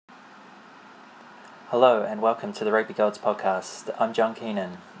Hello and welcome to the Rugby Gods podcast. I'm John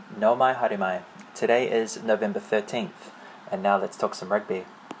Keenan. No mai haere mai. Today is November 13th, and now let's talk some rugby.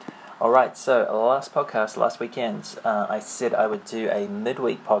 Alright, so last weekend, I said I would do a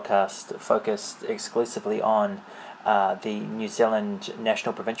midweek podcast focused exclusively on the New Zealand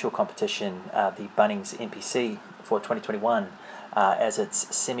National Provincial Competition, the Bunnings NPC for 2021, as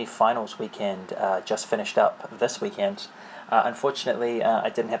its semi-finals weekend just finished up this weekend. Unfortunately, I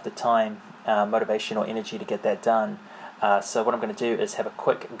didn't have the time, motivation or energy to get that done. So what I'm going to do is have a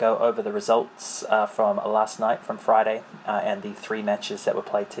quick go over the results from last night, from Friday, and the three matches that were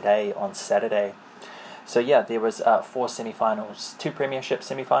played today on Saturday. So yeah, there was 4 semi-finals, 2 premiership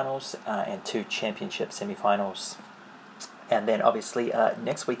semi-finals and 2 championship semi-finals. And then obviously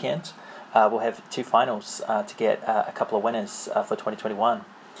next weekend we'll have 2 finals to get a couple of winners for 2021.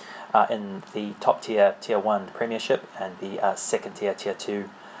 In the top tier, Tier 1 Premiership, and the second tier, Tier 2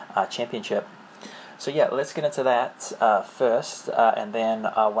 Championship. So yeah, let's get into that first, and then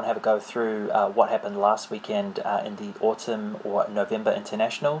I want to have a go through what happened last weekend in the autumn or November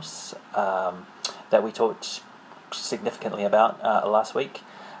internationals that we talked significantly about last week.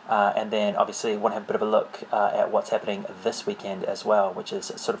 And then obviously I want to have a bit of a look at what's happening this weekend as well, which is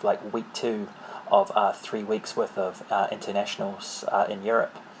sort of like week 2 of 3 weeks worth of internationals in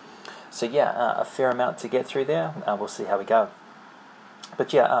Europe. So yeah, a fair amount to get through there. We'll see how we go.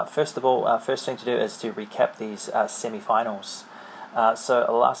 But yeah, first of all, first thing to do is to recap these semi-finals. So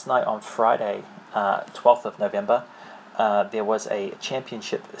last night on Friday, 12th of November, there was a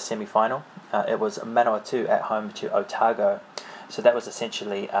championship semi-final. It was Manawatu at home to Otago. So that was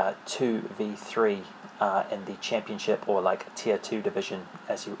essentially 2v3 in the championship, or like Tier 2 division,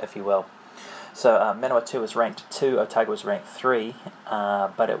 if you will. So Manawatu was ranked 2, Otago was ranked 3,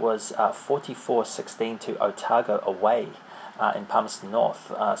 but it was 44-16 to Otago away in Palmerston North.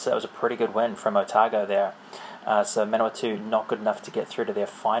 So that was a pretty good win from Otago there. So Manawatu not good enough to get through to their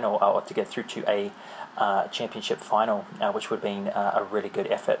final, or to get through to a championship final, which would have been a really good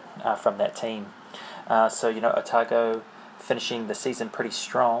effort from that team. So, Otago finishing the season pretty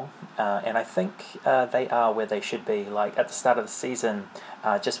strong, and I think they are where they should be. Like at the start of the season,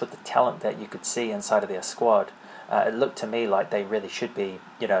 just with the talent that you could see inside of their squad, it looked to me like they really should be,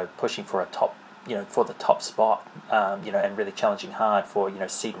 pushing for a top, for the top spot, and really challenging hard for,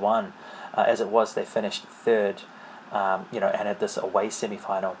 seed 1. As it was, they finished 3rd, and had this away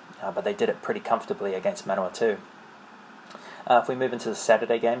semi-final, but they did it pretty comfortably against Manawatu. If we move into the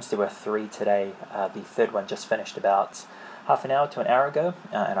Saturday games, there were 3 today. The third one just finished about half an hour to an hour ago,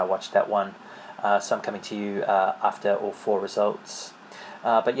 and I watched that one. So I'm coming to you after all 4 results.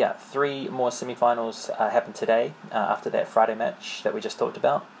 But yeah, 3 more semi-finals happened today after that Friday match that we just talked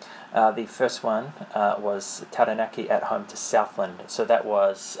about. The first one was Taranaki at home to Southland. So that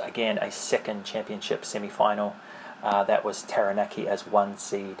was, again, a second championship semi-final. That was Taranaki as 1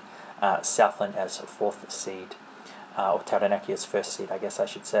 seed, Southland as 4th seed. Or Taranaki as 1st seed, I guess I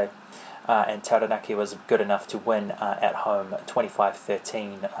should say. And Taranaki was good enough to win at home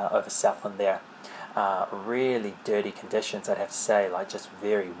 25-13 over Southland there. Really dirty conditions, I'd have to say, like just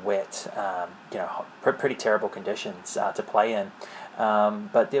very wet, pretty terrible conditions to play in.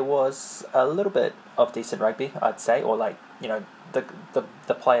 But there was a little bit of decent rugby, I'd say, or like,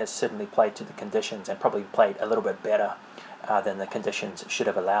 the players certainly played to the conditions and probably played a little bit better than the conditions should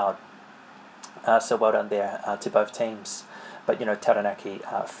have allowed. So well done there to both teams. But, Taranaki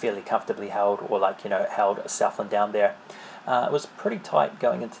fairly comfortably held Southland down there. It was pretty tight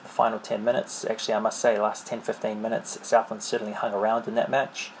going into the final 10 minutes. Actually, I must say, last 10-15 minutes, Southland certainly hung around in that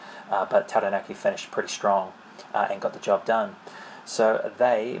match. But Taranaki finished pretty strong and got the job done. So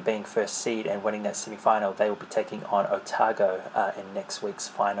they, being 1st seed and winning that semi-final, they will be taking on Otago in next week's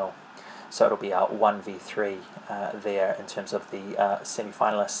final. So it'll be 1v3 there in terms of the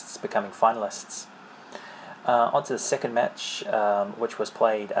semi-finalists becoming finalists. On to the second match, which was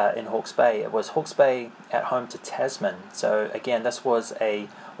played in Hawke's Bay. It was Hawke's Bay at home to Tasman. So again, this was a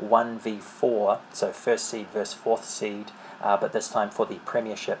 1v4, so 1st seed versus 4th seed, but this time for the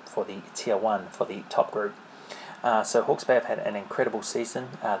Premiership, for the Tier 1, for the top group. So Hawke's Bay have had an incredible season.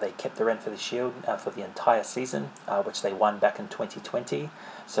 They kept the Renfrew Shield for the entire season, which they won back in 2020.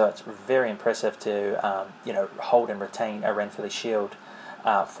 So it's very impressive to hold and retain a Renfrew Shield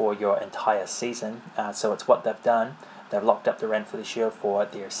for your entire season. So it's what they've done. They've locked up the Renfrew Shield for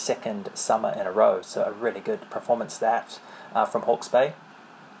their 2nd summer in a row. So a really good performance that from Hawke's Bay.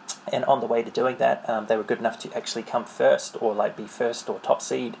 And on the way to doing that, they were good enough to actually come first, or like be 1st or top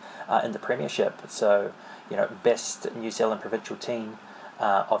seed in the Premiership. So, best New Zealand provincial team,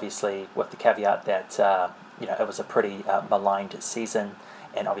 obviously with the caveat that, it was a pretty maligned season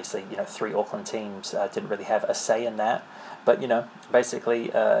and obviously, 3 Auckland teams didn't really have a say in that. But, basically,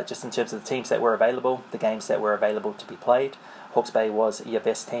 just in terms of the teams that were available, the games that were available to be played, Hawke's Bay was your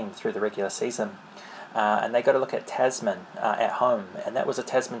best team through the regular season. And they got to look at Tasman at home, and that was a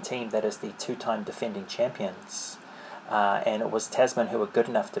Tasman team that is the 2-time defending champions. And it was Tasman who were good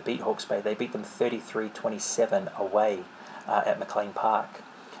enough to beat Hawke's Bay. They beat them 33-27 away at McLean Park.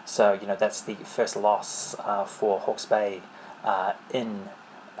 So, that's the first loss for Hawke's Bay in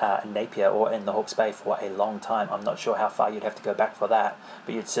Napier, or in the Hawke's Bay, for a long time. I'm not sure how far you'd have to go back for that,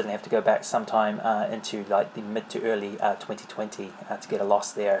 but you'd certainly have to go back sometime into like the mid to early 2020 to get a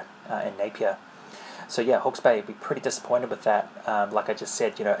loss there in Napier. So yeah, Hawke's Bay would be pretty disappointed with that. Like I just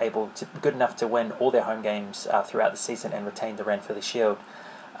said, good enough to win all their home games throughout the season and retain the Ranfurly Shield,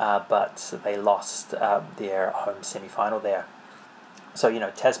 but they lost their home semi-final there. So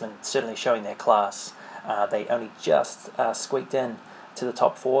Tasman certainly showing their class. They only just squeaked in to the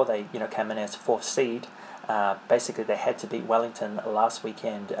top 4. They came in as 4th seed. Basically, they had to beat Wellington last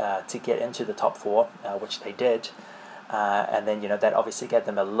weekend to get into the top 4, which they did. And then, that obviously gave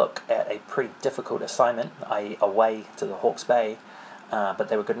them a look at a pretty difficult assignment, i.e. away to the Hawke's Bay. But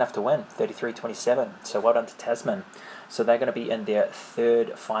they were good enough to win, 33-27. So well done to Tasman. So they're going to be in their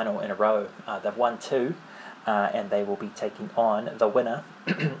 3rd final in a row. They've won 2, and they will be taking on the winner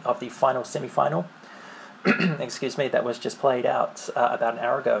of the final semi-final. Excuse me, that was just played out about an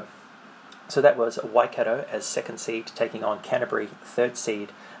hour ago. So that was Waikato as 2nd seed taking on Canterbury, 3rd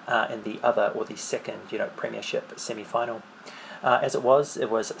seed, in the other, or the second, premiership semi-final. As it was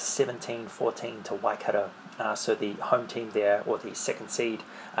 17-14 to Waikato. So the home team there, or the 2nd seed,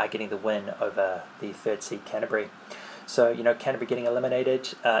 getting the win over the 3rd seed Canterbury. So, Canterbury getting eliminated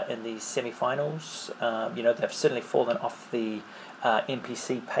in the semi-finals. They've certainly fallen off the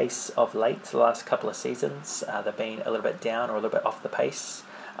NPC pace of late, the last couple of seasons. They've been a little bit down, or a little bit off the pace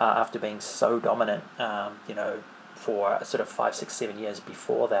after being so dominant, for sort of 5, 6, 7 years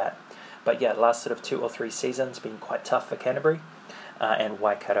before that. But yeah, the last sort of 2 or 3 seasons been quite tough for Canterbury, and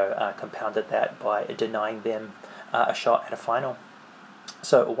Waikato compounded that by denying them a shot at a final.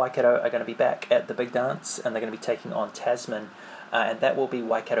 So Waikato are going to be back at the big dance, and they're going to be taking on Tasman, and that will be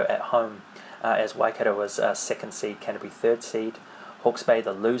Waikato at home, as Waikato was 2nd seed, Canterbury 3rd seed. Hawke's Bay,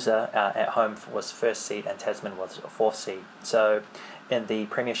 the loser, at home was 1st seed, and Tasman was 4th seed. So in the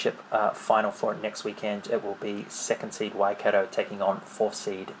premiership final for next weekend, it will be 2nd seed Waikato taking on 4th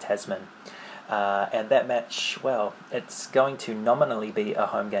seed Tasman. And that match, well, it's going to nominally be a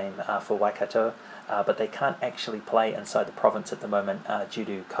home game for Waikato, but they can't actually play inside the province at the moment due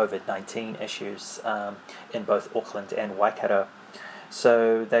to COVID-19 issues in both Auckland and Waikato.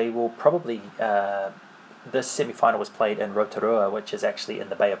 So they will probably, this semi-final was played in Rotorua, which is actually in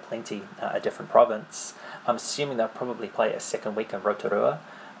the Bay of Plenty, a different province. I'm assuming they'll probably play a second week in Rotorua,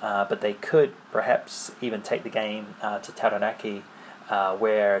 but they could perhaps even take the game to Taranaki,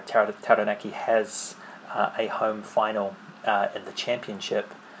 where Taranaki has a home final in the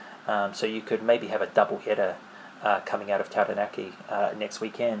championship. So you could maybe have a double header coming out of Taranaki next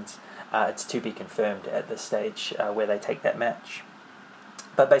weekend. It's to be confirmed at this stage where they take that match.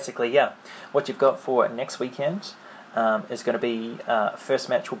 But basically, yeah, what you've got for next weekend is going to be, first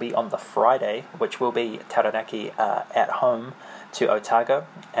match will be on the Friday, which will be Taranaki at home to Otago,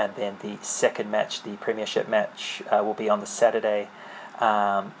 and then the second match, the premiership match, will be on the Saturday,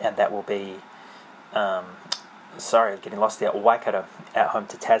 and that will be, getting lost there, Waikato at home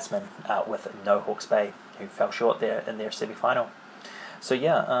to Tasman, with no Hawke's Bay, who fell short there in their semi-final. So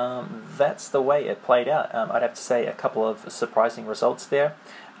yeah, that's the way it played out. I'd have to say a couple of surprising results there.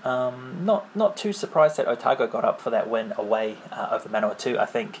 Not too surprised that Otago got up for that win away over Manawatu. I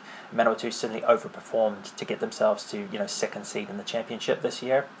think Manawatu certainly overperformed to get themselves to 2nd seed in the championship this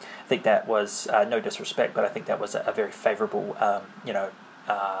year. I think that was no disrespect, but I think that was a very favourable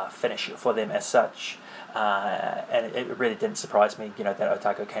finish for them as such. And it really didn't surprise me, that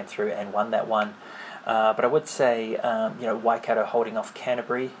Otago came through and won that one. But I would say, Waikato holding off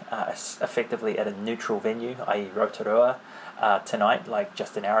Canterbury effectively at a neutral venue, i.e. Rotorua, tonight, like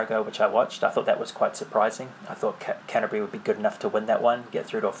just an hour ago, which I watched. I thought that was quite surprising. I thought Canterbury would be good enough to win that one, get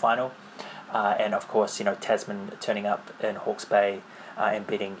through to a final. And of course, Tasman turning up in Hawke's Bay and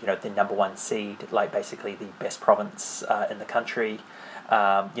beating, the number 1 seed, like basically the best province in the country.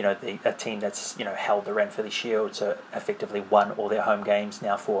 A team that's, held the Ranfurly Shield, so effectively won all their home games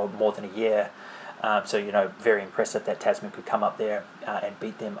now for more than a year. So, very impressive that Tasman could come up there and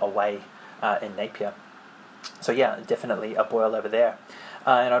beat them away in Napier. So yeah, definitely a boil over there.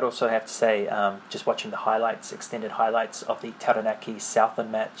 And I'd also have to say, just watching the highlights, extended highlights of the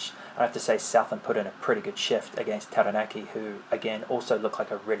Taranaki-Southland match, I have to say Southland put in a pretty good shift against Taranaki, who, again, also look like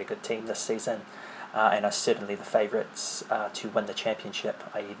a really good team this season, and are certainly the favourites to win the championship,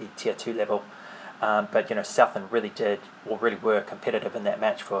 i.e. the Tier 2 level. But, Southland really were competitive in that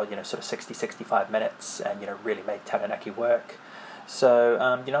match for, sort of 60-65 minutes, and, really made Taranaki work. So,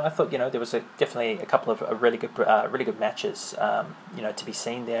 I thought, there was definitely a couple of really good matches, to be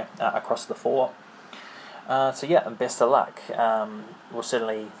seen there across the four. So, yeah, and best of luck. We'll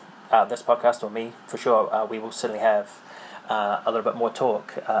certainly, this podcast, or me, for sure, we will certainly have a little bit more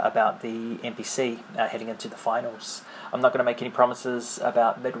talk about the NPC heading into the finals. I'm not going to make any promises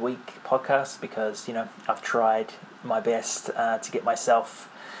about midweek podcasts because, I've tried my best to get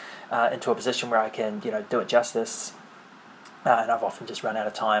myself into a position where I can, do it justice. And I've often just run out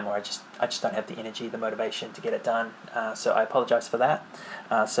of time, or I just don't have the energy, the motivation to get it done. So I apologise for that.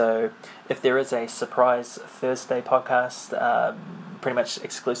 So if there is a surprise Thursday podcast, pretty much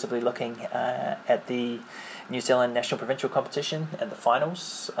exclusively looking at the New Zealand National Provincial Competition and the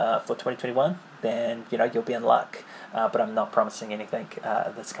finals for 2021, then you'll be in luck. But I'm not promising anything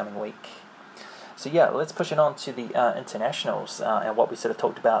this coming week. So yeah, let's push it on to the internationals and what we sort of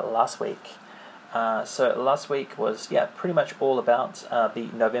talked about last week. So last week was, pretty much all about the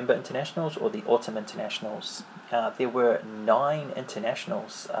November internationals or the autumn internationals. There were 9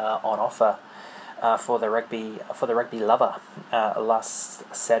 internationals on offer for the rugby lover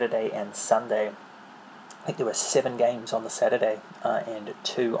last Saturday and Sunday. I think there were 7 games on the Saturday and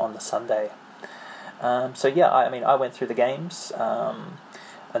 2 on the Sunday. I went through the games.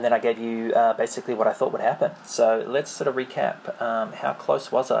 And then I gave you basically what I thought would happen. So let's sort of recap. How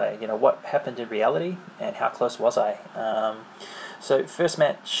close was I? What happened in reality, and how close was I? So first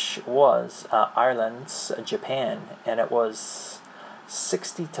match was Ireland's Japan, and it was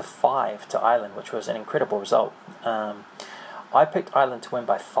 60-5 to Ireland, which was an incredible result. I picked Ireland to win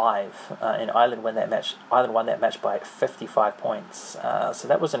by 5, and Ireland won that match. Ireland won that match by 55 points. So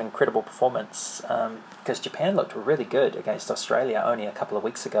that was an incredible performance because Japan looked really good against Australia only a couple of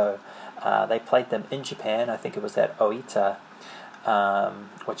weeks ago. They played them in Japan. I think it was at Oita,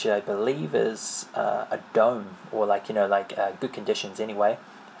 which I believe is a dome, or good conditions anyway.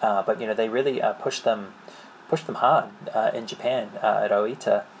 But they really pushed them hard in Japan at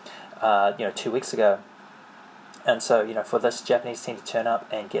Oita, 2 weeks ago. And so, for this Japanese team to turn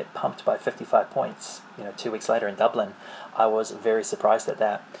up and get pumped by 55 points, 2 weeks later in Dublin, I was very surprised at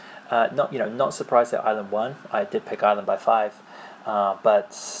that. Not surprised that Ireland won. I did pick Ireland by 5,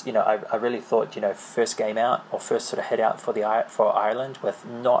 but I really thought, first game out, or first sort of head out for Ireland with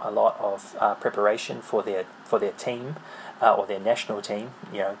not a lot of preparation for their team or their national team.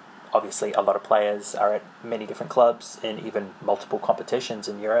 Obviously a lot of players are at many different clubs in even multiple competitions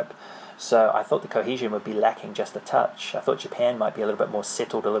in Europe. So I thought the cohesion would be lacking just a touch. I thought Japan might be a little bit more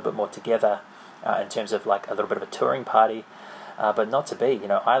settled, a little bit more together in terms of like a little bit of a touring party, but not to be.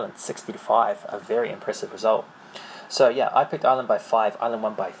 Ireland 60-5, a very impressive result. So yeah, I picked Ireland by 5. Ireland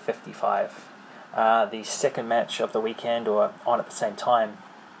won by 55. The second match of the weekend, or on at the same time,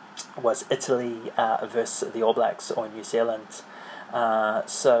 was Italy versus the All Blacks or New Zealand.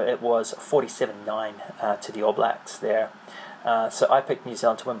 So it was 47-9 to the All Blacks there. So I picked New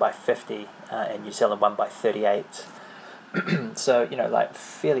Zealand to win by 50, and New Zealand won by 38. So,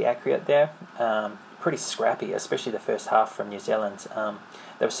 fairly accurate there. Pretty scrappy, especially the first half from New Zealand.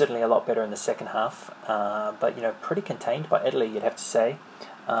 They were certainly a lot better in the second half, but, pretty contained by Italy, you'd have to say.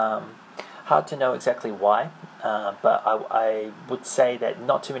 Hard to know exactly why, but I would say that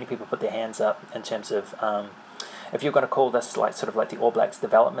not too many people put their hands up in terms of... if you're going to call this like the All Blacks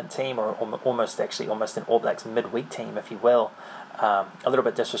development team, or almost an All Blacks midweek team, if you will, a little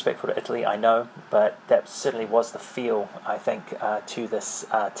bit disrespectful to Italy, I know, but that certainly was the feel, I think, to this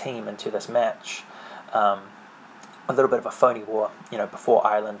team and to this match. A little bit of a phony war, before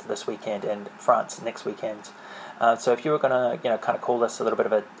Ireland this weekend and France next weekend. So if you were going to, kind of call this a little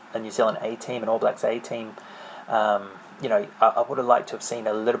bit of a New Zealand A team, an All Blacks A team, I would have liked to have seen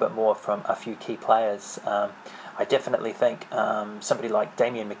a little bit more from a few key players. I definitely think somebody like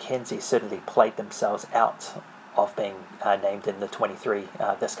Damien McKenzie certainly played themselves out of being named in the 23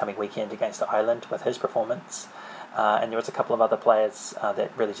 this coming weekend against Ireland with his performance. And there was a couple of other players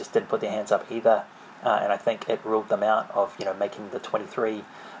that really just didn't put their hands up either. And I think it ruled them out of, making the 23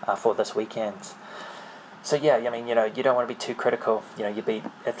 for this weekend. So yeah, I mean, you don't want to be too critical. You beat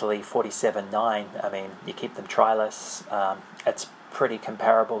Italy 47-9. I mean, you keep them tryless. It's pretty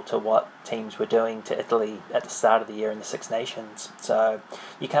comparable to what teams were doing to Italy at the start of the year in the Six Nations. So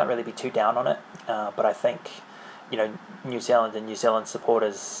you can't really be too down on it, but I think, New Zealand and New Zealand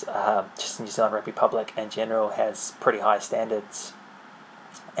supporters, just New Zealand rugby public in general, has pretty high standards.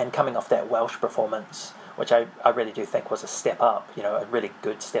 And coming off that Welsh performance, which I really do think was a step up, a really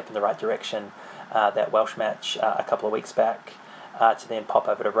good step in the right direction, that Welsh match a couple of weeks back, to then pop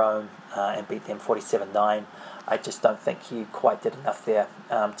over to Rome and beat them 47-9. I just don't think you quite did enough there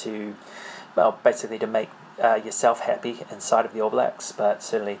basically to make yourself happy inside of the All Blacks, but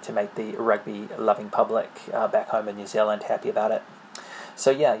certainly to make the rugby-loving public back home in New Zealand happy about it.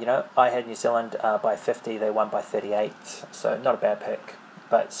 So yeah, I had New Zealand by 50, they won by 38, so not a bad pick.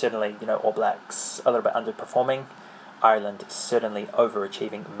 But certainly, All Blacks a little bit underperforming, Ireland certainly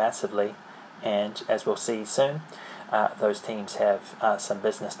overachieving massively, and as we'll see soon, those teams have some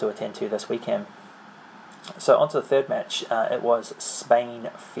business to attend to this weekend. So on to the third match, it was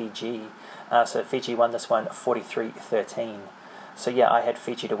Spain-Fiji. So Fiji won this one 43-13. So yeah, I had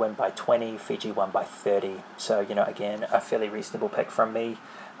Fiji to win by 20, Fiji won by 30. So, again, a fairly reasonable pick from me.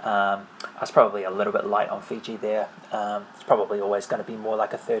 I was probably a little bit light on Fiji there. It's probably always going to be more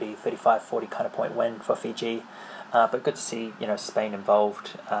like a 30, 35, 40 kind of point win for Fiji. But good to see, Spain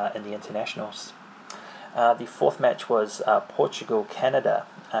involved in the internationals. The fourth match was Portugal-Canada,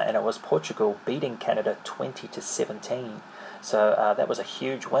 and it was Portugal beating Canada 20-17. So that was a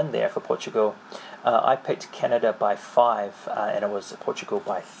huge win there for Portugal. I picked Canada by 5, and it was Portugal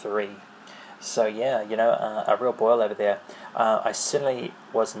by 3. So yeah, a real boil over there. I certainly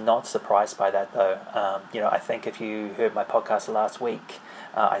was not surprised by that though. I think if you heard my podcast last week,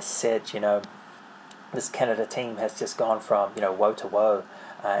 I said, this Canada team has just gone from, woe to woe.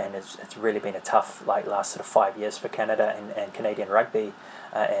 And it's really been a tough, last sort of 5 years for Canada and Canadian rugby.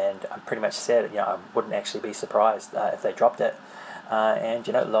 And I pretty much said, I wouldn't actually be surprised if they dropped it. And,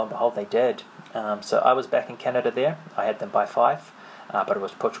 lo and behold, they did. So I was back in Canada there. I had them by 5, but it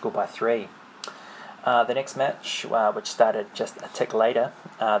was Portugal by 3. The next match, which started just a tick later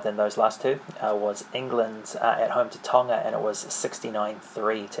than those last two, was England at home to Tonga, and it was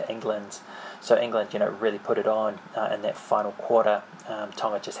 69-3 to England. So England, really put it on in that final quarter.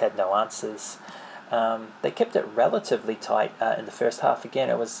 Tonga just had no answers. They kept it relatively tight in the first half. Again,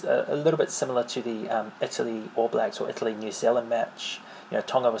 it was a little bit similar to the Italy All Blacks or Italy New Zealand match.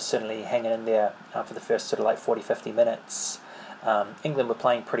 Tonga was certainly hanging in there for the first sort of 40-50 minutes. England were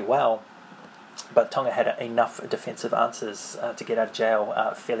playing pretty well, but Tonga had enough defensive answers to get out of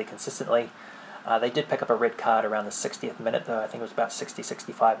jail fairly consistently. They did pick up a red card around the 60th minute, though. I think it was about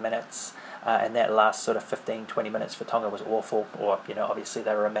 65 minutes. And that last sort of 15-20 minutes for Tonga was awful. Or, obviously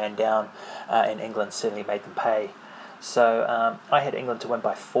they were a man down, and England certainly made them pay. So I had England to win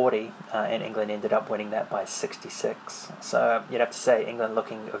by 40, and England ended up winning that by 66. So you'd have to say England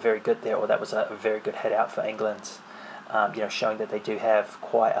looking very good there, or that was a very good head out for England. Showing that they do have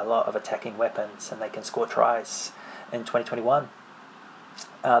quite a lot of attacking weapons and they can score tries in 2021.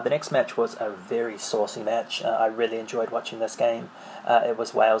 The next match was a very saucy match. I really enjoyed watching this game. It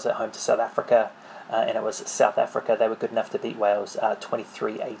was Wales at home to South Africa, and it was South Africa. They were good enough to beat Wales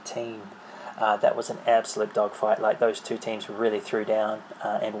 23-18. That was an absolute dogfight. Those two teams really threw down,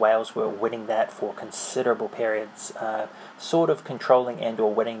 and Wales were winning that for considerable periods, sort of controlling and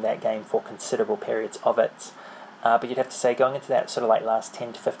or winning that game for considerable periods of it. But you'd have to say, going into that sort of last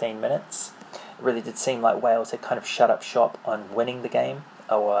 10 to 15 minutes, it really did seem like Wales had kind of shut up shop on winning the game,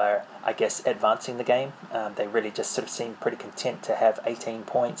 or I guess advancing the game. They really just sort of seemed pretty content to have 18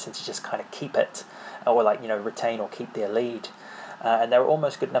 points and to just kind of keep it, or retain or keep their lead. And they were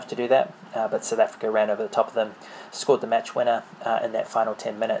almost good enough to do that, but South Africa ran over the top of them, scored the match winner in that final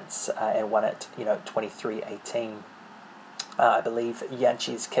 10 minutes, and won it 23-18. I believe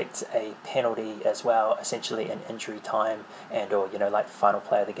Yanchis kicked a penalty as well, essentially in injury time and or final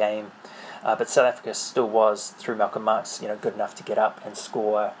play of the game. But South Africa still was, through Malcolm Marx, good enough to get up and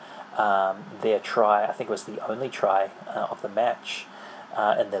score their try. I think it was the only try of the match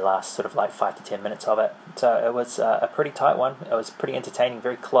in the last sort of 5 to 10 minutes of it. So it was a pretty tight one. It was pretty entertaining,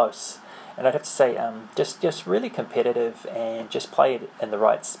 very close. And I'd have to say, just really competitive and just played in the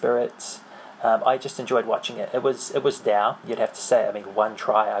right spirits. I just enjoyed watching it. It was down, you'd have to say. I mean, one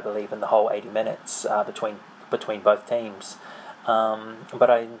try, I believe, in the whole 80 minutes between both teams. But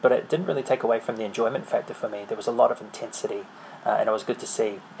it didn't really take away from the enjoyment factor for me. There was a lot of intensity, and it was good to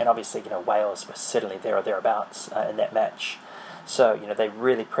see. And obviously, Wales was certainly there or thereabouts in that match. So, they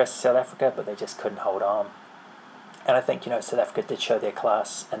really pressed South Africa, but they just couldn't hold on. And I think, South Africa did show their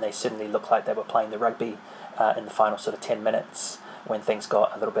class, and they certainly looked like they were playing the rugby in the final sort of 10 minutes when things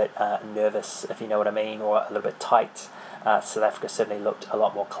got a little bit nervous, if you know what I mean, or a little bit tight. South Africa certainly looked a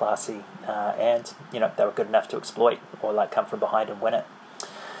lot more classy, and they were good enough to exploit or come from behind and win it.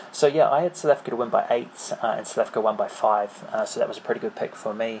 So yeah, I had South Africa to win by 8, and South Africa won by 5. So that was a pretty good pick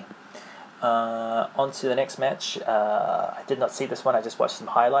for me. On to the next match. I did not see this one. I just watched some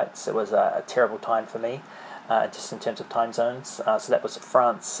highlights. It was a terrible time for me, just in terms of time zones. So that was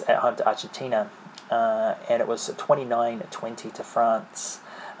France at home to Argentina, and it was 29-20 to France.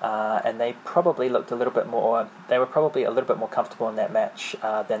 And they probably looked a little bit more. They were probably a little bit more comfortable in that match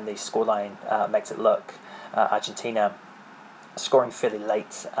than the scoreline makes it look. Argentina scoring fairly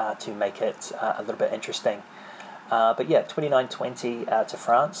late to make it a little bit interesting. But yeah, 29-20 to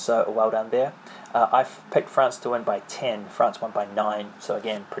France, so well done there. I've picked France to win by 10. France won by 9, so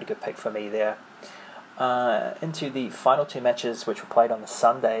again, pretty good pick for me there. Into the final two matches which were played on the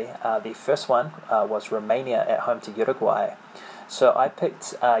Sunday. The first one was Romania at home to Uruguay. So I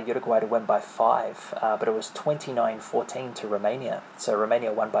picked Uruguay to win by 5, but it was 29-14 to Romania. So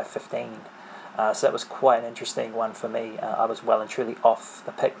Romania won by 15. So that was quite an interesting one for me. I was well and truly off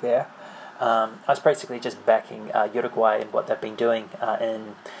the pick there. I was basically just backing Uruguay and what they've been doing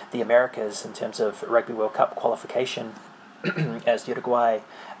in the Americas in terms of Rugby World Cup qualification, as Uruguay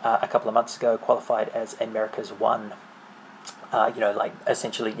a couple of months ago qualified as America's 1.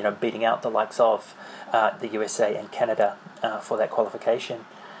 Essentially, beating out the likes of the USA and Canada for that qualification.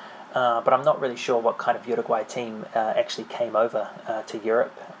 But I'm not really sure what kind of Uruguay team actually came over to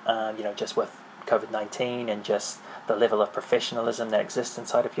Europe, just with COVID-19 and just the level of professionalism that exists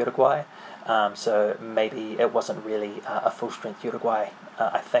inside of Uruguay. So maybe it wasn't really a full-strength Uruguay.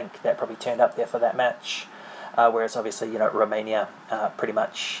 I think that probably turned up there for that match. Whereas obviously, Romania, pretty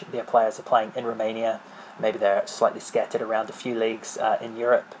much their players are playing in Romania. Maybe they're slightly scattered around a few leagues in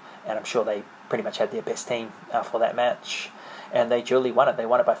Europe, and I'm sure they pretty much had their best team for that match. And they duly won it. They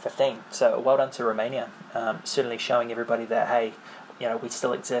won it by 15. So well done to Romania. Certainly showing everybody that, hey, we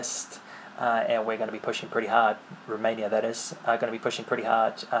still exist, and we're going to be pushing pretty hard. Romania, that is, going to be pushing pretty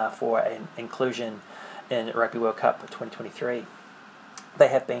hard for an inclusion in Rugby World Cup 2023. They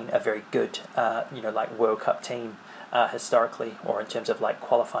have been a very good, World Cup team historically, or in terms of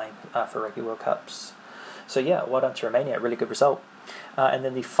qualifying for Rugby World Cups. So yeah, well done to Romania. Really good result. And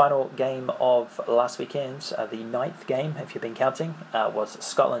then the final game of last weekend, the 9th game, if you've been counting, was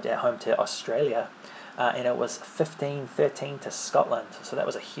Scotland at home to Australia. And it was 15-13 to Scotland. So that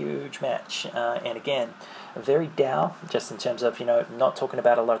was a huge match. And again, very dour, just in terms of, not talking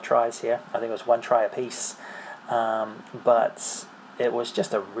about a lot of tries here. I think it was 1 try apiece. But it was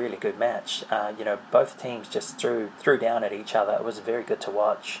just a really good match. Both teams just threw down at each other. It was very good to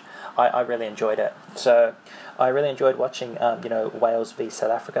watch. I really enjoyed it. So I really enjoyed watching, Wales v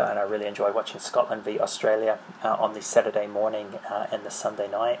South Africa, and I really enjoyed watching Scotland v Australia on the Saturday morning and the Sunday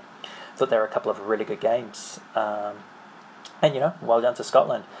night. Thought there were a couple of really good games. And, well done to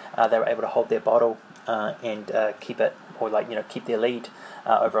Scotland. They were able to hold their bottle and keep it, or keep their lead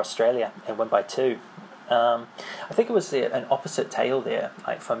over Australia and win by 2. I think it was an opposite tale there.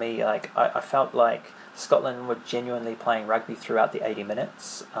 For me, I felt like Scotland were genuinely playing rugby throughout the 80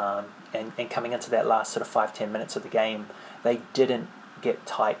 minutes, and coming into that last sort of 5-10 minutes of the game, they didn't get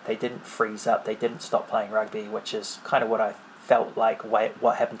tight, they didn't freeze up, they didn't stop playing rugby, which is kind of what I felt like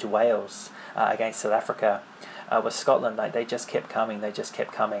what happened to Wales against South Africa. With Scotland, they just kept coming,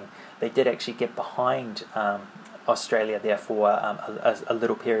 They did actually get behind Australia there for a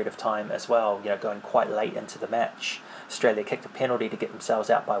little period of time as well, going quite late into the match. Australia kicked a penalty to get themselves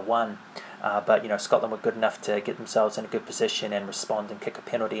out by 1, but Scotland were good enough to get themselves in a good position and respond and kick a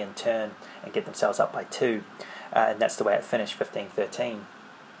penalty in turn and get themselves up by 2, and that's the way it finished, 15-13.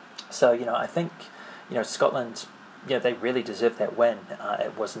 So I think Scotland, they really deserved that win.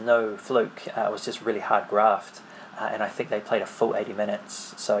 It was no fluke. It was just really hard graft, and I think they played a full 80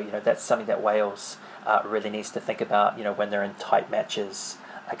 minutes. So that's something that Wales really needs to think about. When they're in tight matches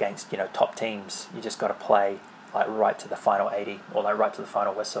against top teams, you just got to play right to the final 80, or right to the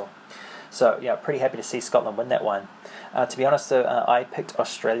final whistle. So yeah, pretty happy to see Scotland win that one. To be honest though, I picked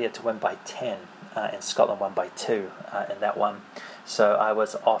Australia to win by 10, and Scotland won by 2 in that one. So I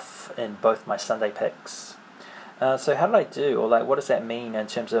was off in both my Sunday picks. So how did I do, or what does that mean in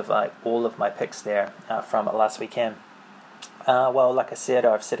terms of all of my picks there from last weekend? Well, like I said,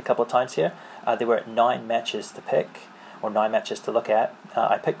 I've said a couple of times here, there were 9 matches to pick, or 9 matches to look at.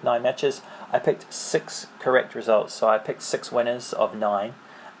 I picked 9 matches. I picked 6 correct results, so I picked 6 winners of 9,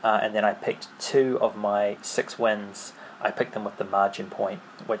 and then I picked 2 of my 6 wins. I picked them with the margin point,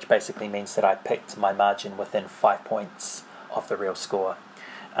 which basically means that I picked my margin within 5 points of the real score.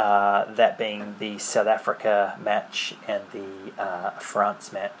 That being the South Africa match and the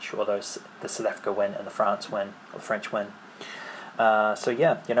France match, or the South Africa win and the France win, or French win. So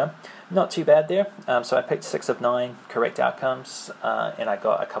yeah, not too bad there. So I picked 6 of 9 correct outcomes, and I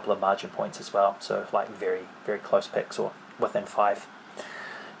got a couple of margin points as well. So like very, very close picks or within 5.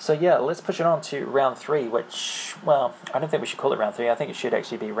 So yeah, let's push it on to round 3, which, well, I don't think we should call it round 3. I think it should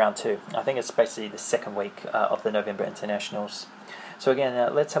actually be round 2. I think it's basically the second week of the November internationals. So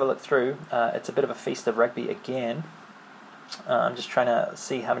again, let's have a look through. It's a bit of a feast of rugby again. I'm just trying to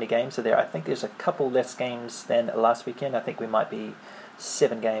see how many games are there. I think there's a couple less games than last weekend. I think we might be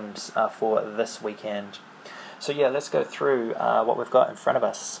 7 games for this weekend. So yeah, let's go through what we've got in front of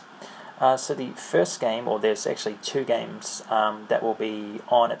us. So the first game, or there's actually 2 games that will be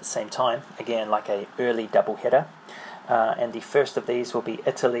on at the same time. Again, like a early double header. And the first of these will be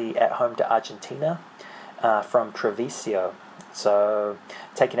Italy at home to Argentina from Treviso. So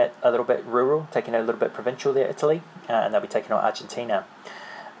taking it a little bit rural, taking it a little bit provincial there, Italy, and they'll be taking on Argentina.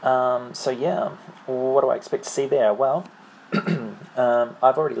 So yeah, what do I expect to see there? Well,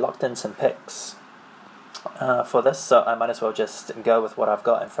 I've already locked in some picks for this, so I might as well just go with what I've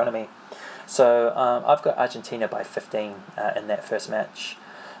got in front of me. So I've got Argentina by 15 in that first match.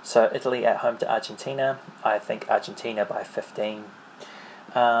 So Italy at home to Argentina, I think Argentina by 15.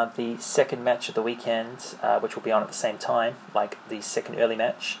 The second match of the weekend, which will be on at the same time, like the second early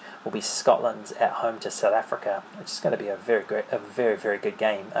match, will be Scotland at home to South Africa. It's just going to be a very, very good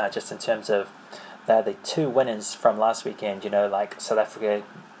game. Just in terms of they're the 2 winners from last weekend. Like South Africa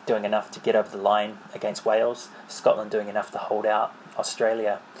doing enough to get over the line against Wales, Scotland doing enough to hold out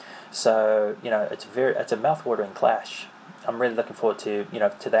Australia. So it's a mouth-watering clash. I'm really looking forward to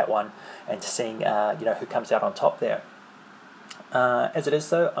to that one and to seeing who comes out on top there. As it is,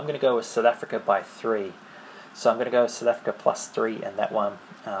 though, I'm going to go with South Africa by 3. So I'm going to go with South Africa plus 3 in that one.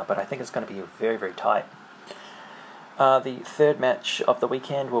 But I think it's going to be very, very tight. The third match of the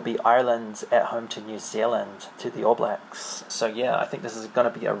weekend will be Ireland at home to New Zealand, to the All Blacks. So yeah, I think this is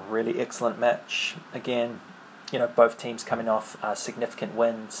going to be a really excellent match. Again, both teams coming off significant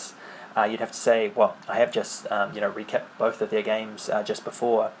wins. You'd have to say, well, I have just recapped both of their games just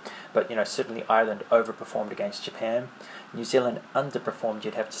before, but certainly Ireland overperformed against Japan. New Zealand underperformed,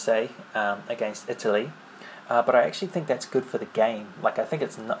 you'd have to say, against Italy. But I actually think that's good for the game. Like I think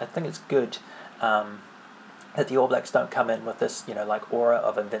it's good that the All Blacks don't come in with this aura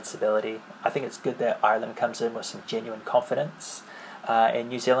of invincibility. I think it's good that Ireland comes in with some genuine confidence, and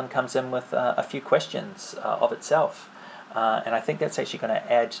New Zealand comes in with a few questions of itself. And I think that's actually going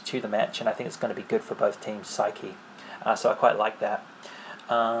to add to the match, and I think it's going to be good for both teams' psyche. So I quite like that.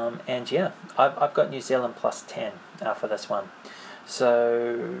 And yeah, I've got New Zealand plus 10 for this one.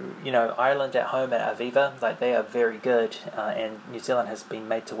 So, Ireland at home at Aviva, they are very good, and New Zealand has been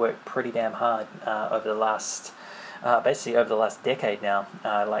made to work pretty damn hard over the last decade now,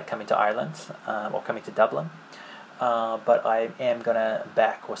 coming to Ireland or coming to Dublin. But I am going to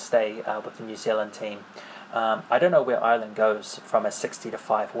back or stay with the New Zealand team. I don't know where Ireland goes from a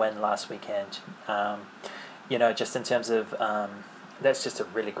 60-5 win last weekend. Just in terms of that's just a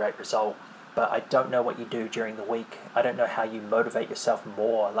really great result. But I don't know what you do during the week. I don't know how you motivate yourself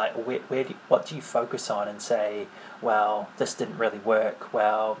more. Like, what do you focus on and say, well, this didn't really work.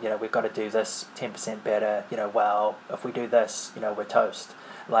 Well, we've got to do this 10% better. Well, if we do this, we're toast.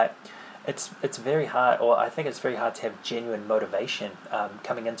 Like, it's very hard, or I think it's very hard to have genuine motivation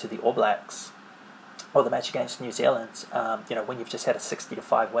coming into the All Blacks or the match against New Zealand, when you've just had a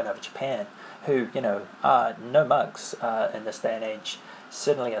 60-5 win over Japan, who, are no mugs in this day and age,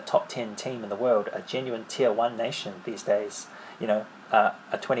 certainly a top 10 team in the world, a genuine tier 1 nation these days, a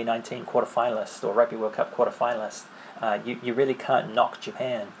 2019 quarterfinalist or Rugby World Cup quarterfinalist. You really can't knock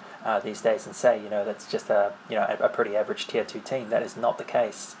Japan these days and say, that's just a pretty average tier 2 team. That is not the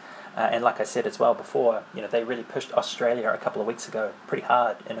case. And like I said as well before, they really pushed Australia a couple of weeks ago pretty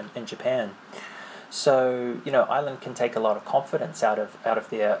hard in Japan. So, Ireland can take a lot of confidence out of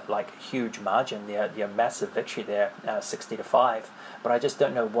their huge margin, their massive victory there, 60-5. But I just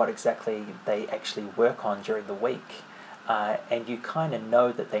don't know what exactly they actually work on during the week. And you kind of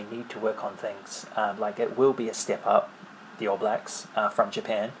know that they need to work on things. It will be a step up, the All Blacks, from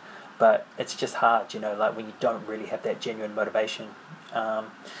Japan. But it's just hard, when you don't really have that genuine motivation.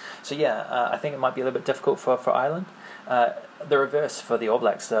 So yeah, I think it might be a little bit difficult for Ireland. The reverse for the All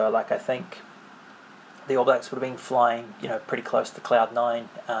Blacks, though, I think the All Blacks would have been flying, pretty close to cloud 9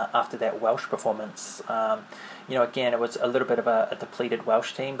 after that Welsh performance. Again, it was a little bit of a depleted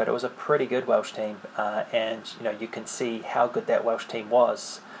Welsh team, but it was a pretty good Welsh team. And you can see how good that Welsh team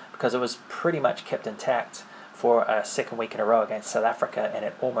was because it was pretty much kept intact for a second week in a row against South Africa, and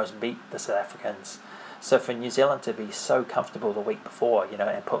it almost beat the South Africans. So for New Zealand to be so comfortable the week before,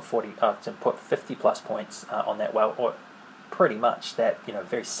 and put 50 plus points on that pretty much that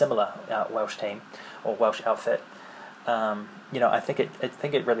very similar Welsh team or Welsh outfit. I think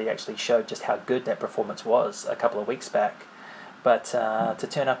it really actually showed just how good that performance was a couple of weeks back. But to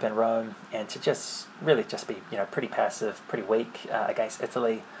turn up in Rome and to just be pretty passive, pretty weak against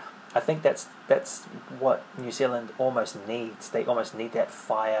Italy, I think that's what New Zealand almost needs. They almost need that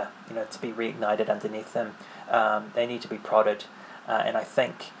fire, to be reignited underneath them. They need to be prodded, and I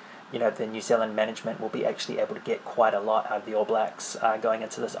think the New Zealand management will be actually able to get quite a lot out of the All Blacks going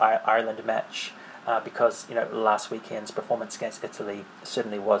into this Ireland match, because last weekend's performance against Italy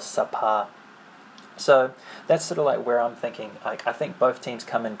certainly was subpar. So that's sort of like where I'm thinking. Like, I think both teams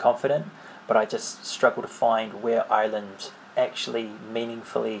come in confident, but I just struggle to find where Ireland actually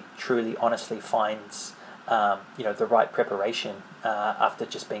meaningfully, truly, honestly finds the right preparation after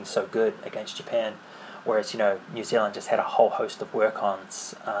just being so good against Japan. Whereas New Zealand just had a whole host of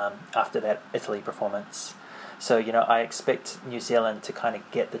work-ons after that Italy performance. So I expect New Zealand to kind of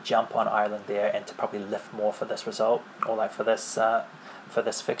get the jump on Ireland there and to probably lift more for this result, or like for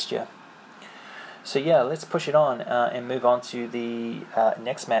this fixture. So yeah, let's push it on and move on to the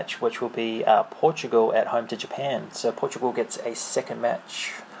next match, which will be Portugal at home to Japan. So Portugal gets a second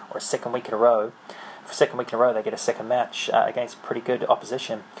match, or a second week in a row. For second week in a row, they get a second match against pretty good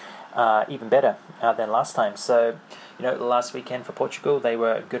opposition, even better than last time. So last weekend for Portugal, they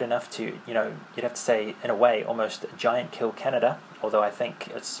were good enough to you'd have to say in a way almost giant kill Canada. Although I think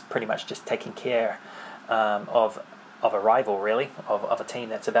it's pretty much just taking care of a rival, really, of a team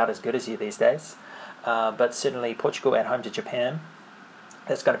that's about as good as you these days. But certainly Portugal at home to Japan,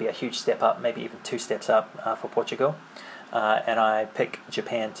 that's going to be a huge step up, maybe even 2 steps up for Portugal. And I pick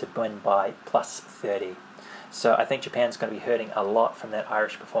Japan to win by plus 30. So I think Japan's going to be hurting a lot from that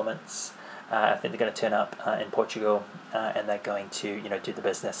Irish performance. I think they're going to turn up in Portugal, and they're going to do the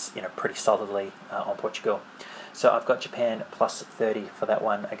business pretty solidly on Portugal. So I've got Japan plus 30 for that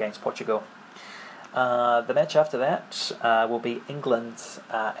one against Portugal. The match after that will be England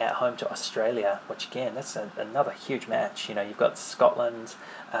at home to Australia, which again, that's another huge match. You've got Scotland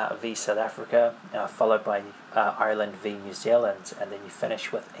v South Africa, followed by Ireland v New Zealand, and then you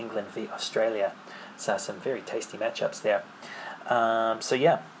finish with England v Australia. So some very tasty matchups there. So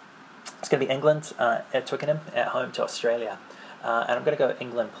yeah, it's going to be England at Twickenham at home to Australia, and I'm going to go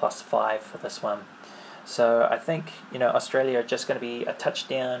England plus 5 for this one. So I think Australia are just going to be a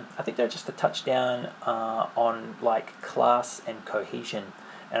touchdown. I think they're just a touchdown on like class and cohesion,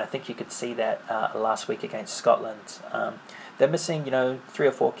 and I think you could see that last week against Scotland. They're missing 3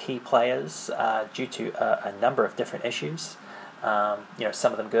 or 4 key players due to a number of different issues.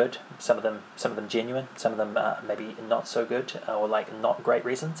 Some of them good, some of them genuine, some of them maybe not so good or like not great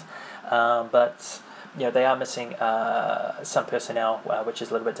reasons. But they are missing some personnel, which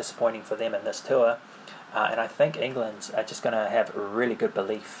is a little bit disappointing for them in this tour. And I think England are just going to have really good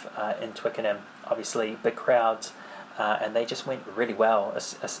belief in Twickenham. Obviously, big crowds, and they just went really well,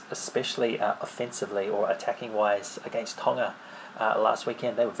 especially offensively or attacking-wise against Tonga last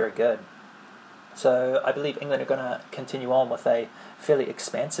weekend. They were very good. So I believe England are going to continue on with a fairly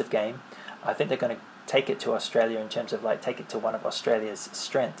expansive game. I think they're going to take it to Australia in terms of take it to one of Australia's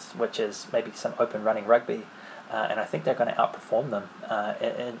strengths, which is maybe some open running rugby. And I think they're going to outperform them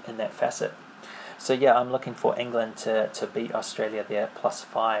in that facet. So yeah, I'm looking for England to beat Australia there, plus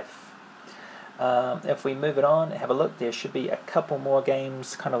 5. If we move it on, have a look, there should be a couple more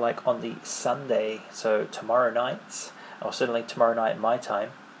games kind of like on the Sunday, so tomorrow night, or certainly tomorrow night my time,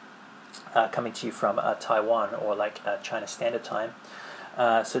 coming to you from Taiwan, or China Standard Time.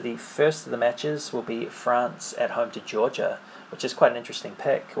 So the first of the matches will be France at home to Georgia, which is quite an interesting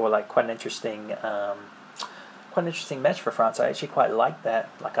pick, or quite an interesting match for France. I actually quite like that.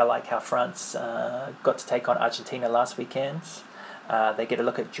 I like how France got to take on Argentina last weekend. They get a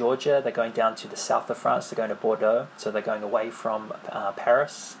look at Georgia. They're going down to the south of France. They're going to Bordeaux. So they're going away from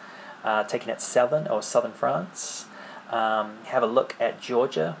Paris, taking it southern France. Have a look at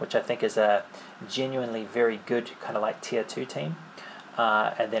Georgia, which I think is a genuinely very good kind of tier 2 team.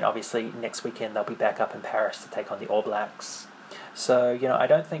 And then obviously next weekend they'll be back up in Paris to take on the All Blacks. So, I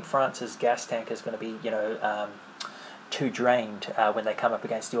don't think France's gas tank is going to be, too drained when they come up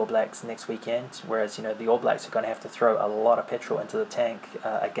against the All Blacks next weekend, whereas, the All Blacks are going to have to throw a lot of petrol into the tank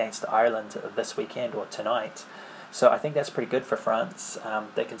against Ireland this weekend or tonight. So I think that's pretty good for France.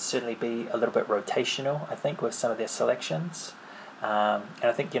 They can certainly be a little bit rotational, I think, with some of their selections. And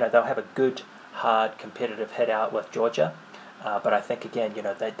I think, they'll have a good, hard, competitive hit out with Georgia. But I think, again,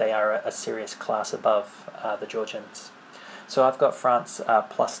 they are a serious class above the Georgians. So I've got France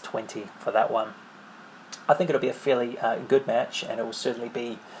plus 20 for that one. I think it'll be a fairly good match, and it will certainly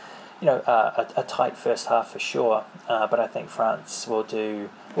be, a tight first half for sure. But I think France will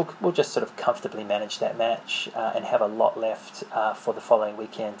just sort of comfortably manage that match and have a lot left for the following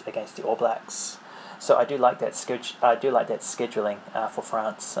weekend against the All Blacks. So I do like that scheduling for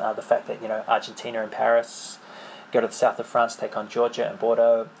France. The fact that Argentina and Paris, go to the south of France, take on Georgia and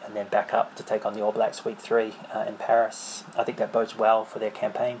Bordeaux, and then back up to take on the All Blacks week 3 in Paris. I think that bodes well for their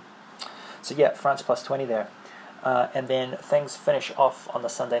campaign. So yeah, France plus 20 there. And then things finish off on the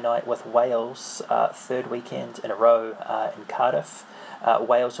Sunday night with Wales, third weekend in a row in Cardiff.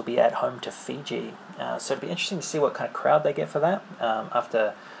 Wales will be at home to Fiji. So it'll be interesting to see what kind of crowd they get for that.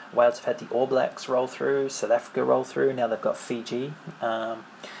 After Wales have had the All Blacks roll through, South Africa roll through, now they've got Fiji. It'll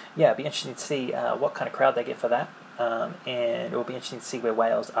be interesting to see what kind of crowd they get for that. And it will be interesting to see where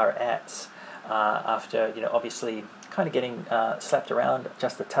Wales are at after, obviously kind of getting slapped around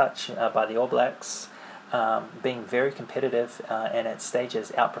just a touch by the All Blacks, being very competitive and at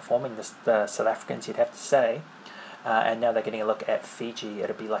stages outperforming the South Africans, you'd have to say. And now they're getting a look at Fiji.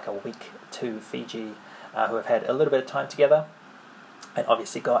 It'll be like a week 2 Fiji, who have had a little bit of time together and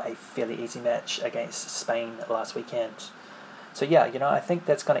obviously got a fairly easy match against Spain last weekend. So I think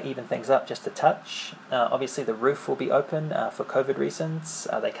that's going to even things up just a touch. Obviously the roof will be open for COVID reasons.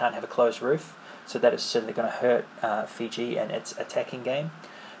 They can't have a closed roof, so that is certainly going to hurt Fiji and its attacking game.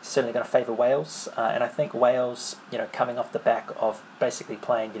 Certainly going to favour Wales, and I think Wales, coming off the back of basically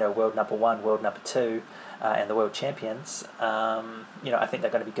playing, world number 1, world number 2, and the world champions, I think they're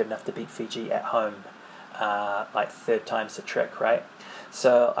going to be good enough to beat Fiji at home, like third time's the trick, right?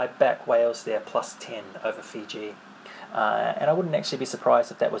 So I back Wales there plus 10 over Fiji. And I wouldn't actually be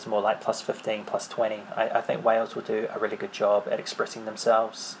surprised if that was more like plus 15, plus 20. I think Wales will do a really good job at expressing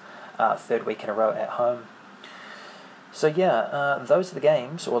themselves third week in a row at home. So those are the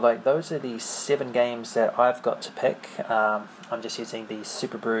games, or like those are the 7 games that I've got to pick. I'm just using the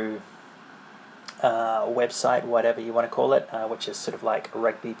Super Brew website, whatever you want to call it, which is sort of like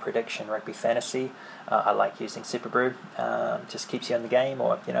rugby prediction, rugby fantasy. I like using Super Brew. Just keeps you in the game,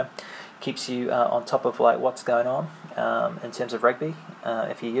 or keeps you on top of like what's going on in terms of rugby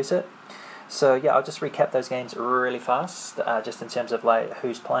if you use it. So I'll just recap those games really fast, just in terms of like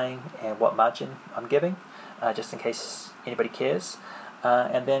who's playing and what margin I'm giving, just in case anybody cares.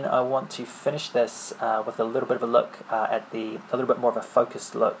 And then I want to finish this with a little bit of a look a little bit more of a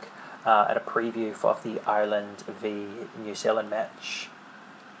focused look at a preview of the Ireland v New Zealand match.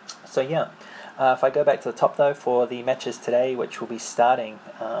 So if I go back to the top though for the matches today, which will be starting,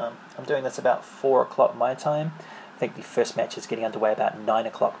 I'm doing this about 4 o'clock my time. I think the first match is getting underway about 9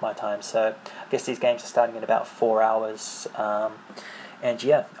 o'clock my time, so I guess these games are starting in about 4 hours. And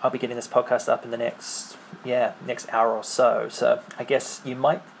I'll be getting this podcast up in the next hour or so. So I guess you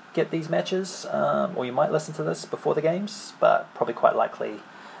might get these matches, or you might listen to this before the games, but probably quite likely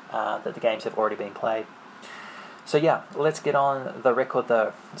that the games have already been played. So let's get on the record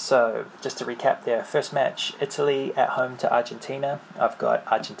though. So just to recap there, first match, Italy at home to Argentina. I've got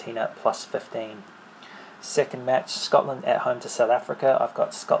Argentina plus 15. Second match, Scotland at home to South Africa. I've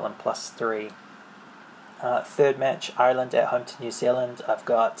got Scotland plus 3. Third match, Ireland at home to New Zealand. I've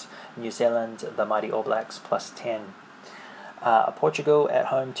got New Zealand, the mighty All Blacks, plus 10. Portugal at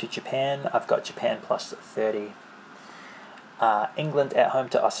home to Japan. I've got Japan plus 30. England at home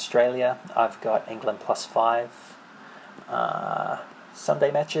to Australia. I've got England plus 5.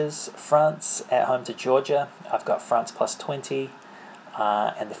 Sunday matches, France at home to Georgia. I've got France plus 20.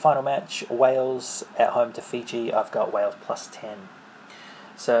 And the final match, Wales at home to Fiji. I've got Wales plus 10.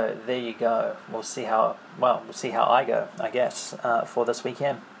 So there you go. We'll see how I go, I guess, for this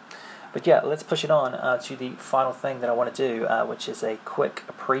weekend. But let's push it on to the final thing that I want to do, which is a quick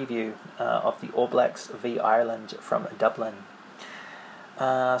preview of the All Blacks v Ireland from Dublin.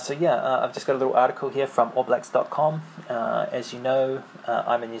 I've just got a little article here from allblacks.com. As you know,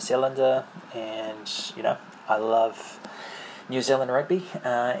 I'm a New Zealander, and I love New Zealand rugby,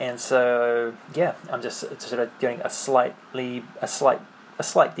 and so I'm just sort of doing a slight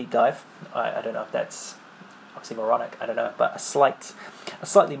deep dive. I don't know if that's oxymoronic, I don't know, but a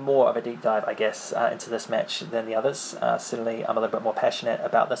slightly more of a deep dive, I guess, into this match than the others. Certainly, I'm a little bit more passionate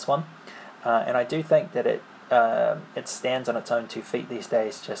about this one, and I do think that it stands on its own 2 feet these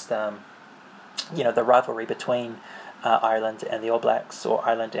days. Just the rivalry between Ireland and the All Blacks, or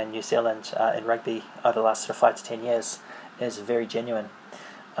Ireland and New Zealand in rugby over the last sort of 5 to 10 years is very genuine,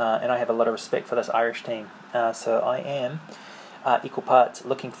 and I have a lot of respect for this Irish team. So I am equal parts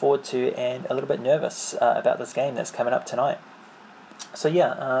looking forward to and a little bit nervous about this game that's coming up tonight. So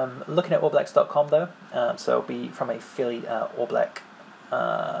looking at allblacks.com though, so it'll be from a fairly All Black,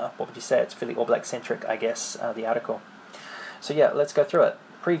 what would you say, it's fairly All Black centric, I guess, the article. So let's go through it.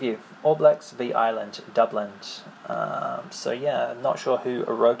 Preview: All Blacks v Ireland, Dublin. So yeah, not sure who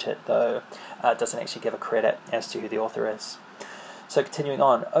wrote it though. It doesn't actually give a credit as to who the author is. So continuing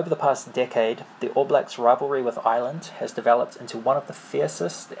on, over the past decade, the All Blacks' rivalry with Ireland has developed into one of the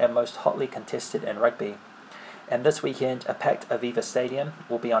fiercest and most hotly contested in rugby. And this weekend, a packed Aviva Stadium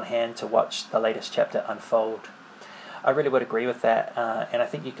will be on hand to watch the latest chapter unfold. I really would agree with that, and I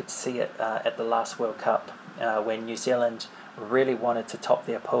think you could see it at the last World Cup when New Zealand really wanted to top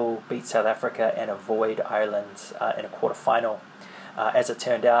their pool, beat South Africa and avoid Ireland in a quarter-final. As it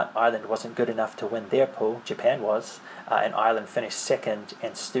turned out, Ireland wasn't good enough to win their pool, Japan was, and Ireland finished second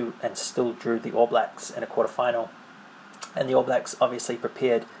and still drew the All Blacks in a quarter-final. And the All Blacks obviously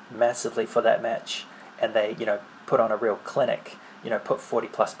prepared massively for that match, and they, put on a real clinic, put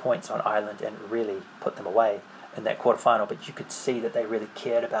 40-plus points on Ireland and really put them away in that quarterfinal. But you could see that they really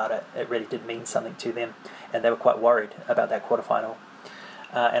cared about it. It really did mean something to them, and they were quite worried about that quarterfinal.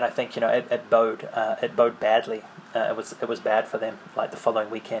 And I think it bode badly. It was bad for them. Like the following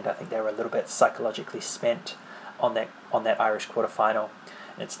weekend, I think they were a little bit psychologically spent on that Irish quarterfinal.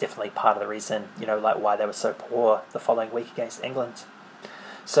 And it's definitely part of the reason why they were so poor the following week against England.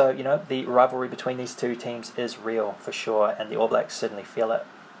 So the rivalry between these two teams is real for sure, and the All Blacks certainly feel it.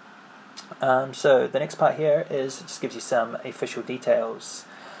 So the next part here just gives you some official details.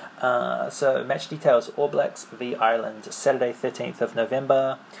 So match details: All Blacks v Ireland, Saturday 13th of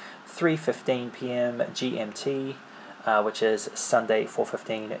November, 3:15 p.m. GMT, which is Sunday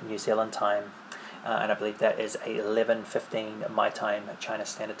 4:15 New Zealand time, and I believe that is 11:15 my time, China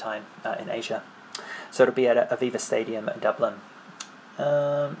Standard Time in Asia. So it'll be at Aviva Stadium, Dublin.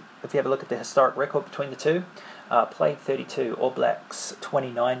 If you have a look at the historic record between the two, played 32, All Blacks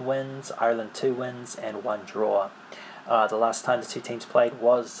 29 wins, Ireland 2 wins, and 1 draw. The last time the two teams played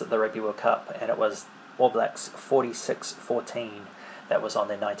was the Rugby World Cup, and it was All Blacks 46-14. That was on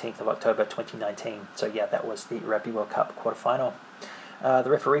the 19th of October 2019. So yeah, that was the Rugby World Cup quarterfinal.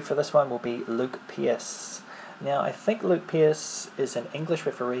 The referee for this one will be Luke Pearce. Now, I think Luke Pearce is an English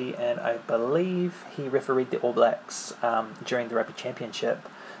referee, and I believe he refereed the All Blacks during the Rugby Championship.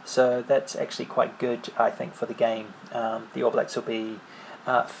 So that's actually quite good, I think, for the game. The All Blacks will be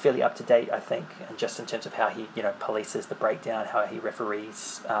fairly up to date, I think, and just in terms of how he, polices the breakdown, how he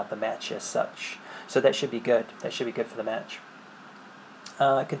referees the match as such. So that should be good. That should be good for the match.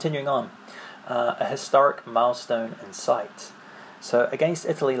 Continuing on, a historic milestone in sight. So against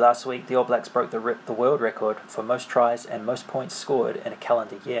Italy last week, the All Blacks broke the world record for most tries and most points scored in a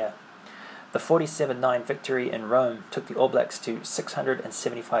calendar year. The 47-9 victory in Rome took the All Blacks to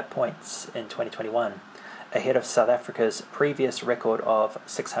 675 points in 2021, ahead of South Africa's previous record of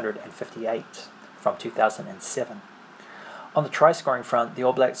 658 from 2007. On the try-scoring front, the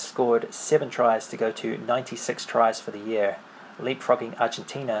All Blacks scored 7 tries to go to 96 tries for the year, leapfrogging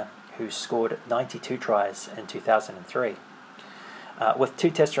Argentina, who scored 92 tries in 2003. With 2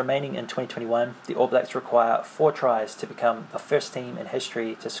 tests remaining in 2021, the All Blacks require 4 tries to become the first team in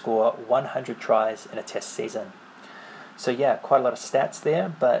history to score 100 tries in a test season. So yeah, quite a lot of stats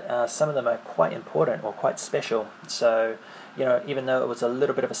there, but some of them are quite important or quite special. So, even though it was a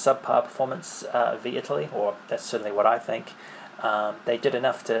little bit of a subpar performance v Italy, or that's certainly what I think, they did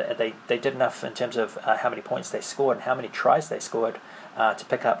enough in terms of how many points they scored and how many tries they scored to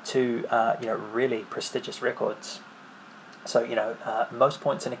pick up 2 really prestigious records. So, most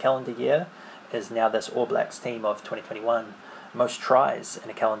points in a calendar year is now this All Blacks team of 2021. Most tries in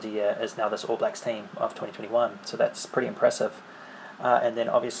a calendar year is now this All Blacks team of 2021. So that's pretty impressive. And then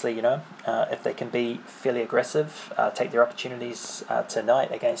obviously, if they can be fairly aggressive, take their opportunities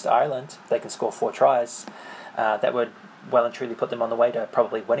tonight against Ireland, they can score 4 tries. That would well and truly put them on the way to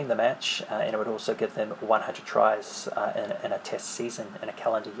probably winning the match, and it would also give them 100 tries in a test season in a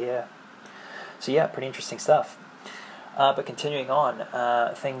calendar year. So yeah, pretty interesting stuff. But continuing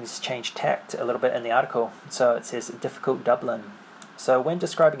on, things change tact a little bit in the article. So it says, difficult Dublin. So when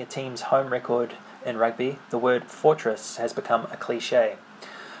describing a team's home record in rugby, the word fortress has become a cliche.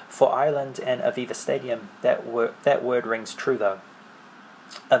 For Ireland and Aviva Stadium, that word rings true though.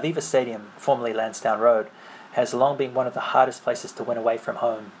 Aviva Stadium, formerly Lansdowne Road, has long been one of the hardest places to win away from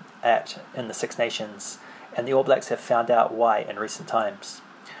home in the Six Nations, and the All Blacks have found out why in recent times.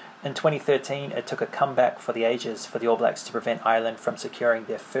 In 2013, it took a comeback for the ages for the All Blacks to prevent Ireland from securing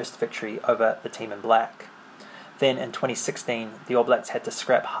their first victory over the team in black. Then in 2016, the All Blacks had to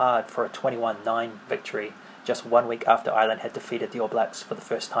scrap hard for a 21-9 victory, just 1 week after Ireland had defeated the All Blacks for the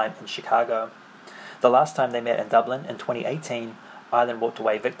first time in Chicago. The last time they met in Dublin, in 2018, Ireland walked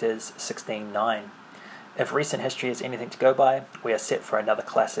away victors 16-9. If recent history is anything to go by, we are set for another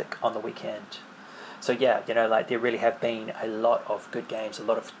classic on the weekend. So yeah, like there really have been a lot of good games, a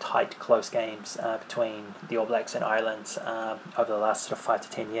lot of tight, close games between the All Blacks and Ireland over the last sort of 5 to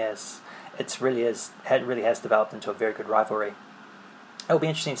 10 years. It really has developed into a very good rivalry. It'll be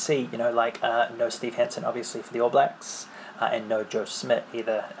interesting to see, no Steve Hansen obviously for the All Blacks, and no Joe Schmidt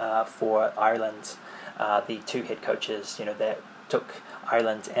either for Ireland. The two head coaches, that took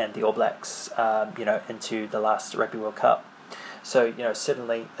Ireland and the All Blacks, into the last Rugby World Cup. So,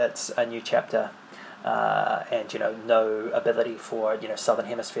 certainly it's a new chapter. And no ability for Southern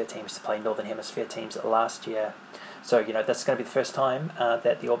Hemisphere teams to play Northern Hemisphere teams last year. So that's going to be the first time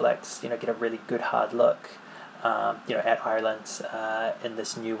that the All Blacks get a really good hard look at Ireland in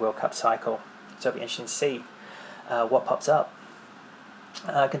this new World Cup cycle. So it'll be interesting to see what pops up.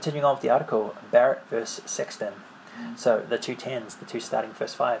 Continuing on with the article, Barrett versus Sexton. So the two tens, the two starting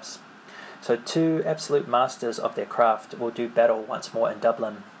first fives. So two absolute masters of their craft will do battle once more in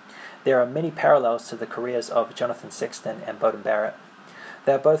Dublin. There are many parallels to the careers of Jonathan Sexton and Beauden Barrett.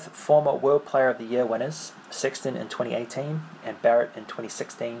 They are both former World Player of the Year winners, Sexton in 2018 and Barrett in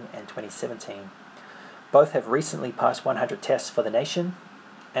 2016 and 2017. Both have recently passed 100 tests for the nation,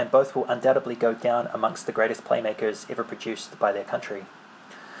 and both will undoubtedly go down amongst the greatest playmakers ever produced by their country.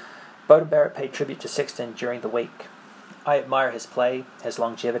 Beauden Barrett paid tribute to Sexton during the week. I admire his play, his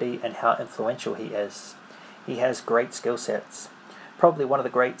longevity, and how influential he is. He has great skill sets. Probably one of the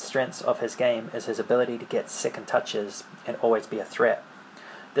great strengths of his game is his ability to get second touches and always be a threat.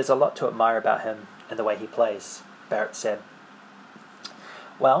 There's a lot to admire about him and the way he plays, Barrett said.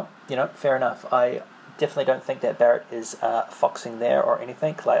 Well, fair enough. I definitely don't think that Barrett is foxing there or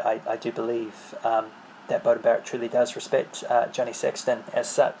anything. I do believe that Beauden Barrett truly does respect Johnny Sexton as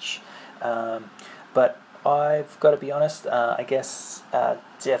such. But I've got to be honest, I guess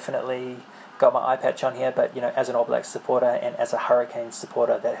definitely got my eye patch on here, but as an All Blacks supporter and as a Hurricanes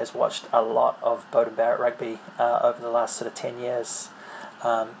supporter that has watched a lot of Beauden Barrett rugby over the last sort of 10 years,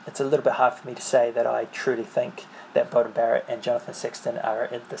 it's a little bit hard for me to say that I truly think that Beauden Barrett and Jonathan Sexton are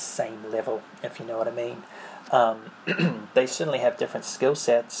at the same level, if you know what I mean. They certainly have different skill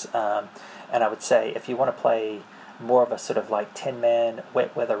sets, and I would say if you want to play more of a sort of like 10-man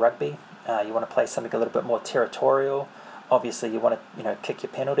wet weather rugby, you want to play something a little bit more territorial, obviously you want to kick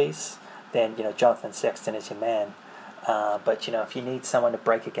your penalties, then Jonathan Sexton is your man. But if you need someone to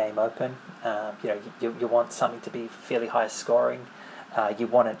break a game open, you want something to be fairly high scoring. You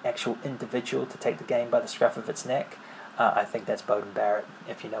want an actual individual to take the game by the scruff of its neck. I think that's Beauden Barrett,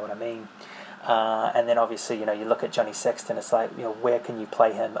 if you know what I mean. And then obviously you look at Johnny Sexton. It's like where can you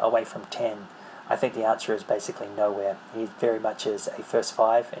play him away from 10? I think the answer is basically nowhere. He very much is a first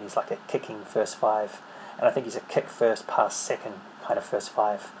five, and he's like a kicking first five. And I think he's a kick first, pass second kind of first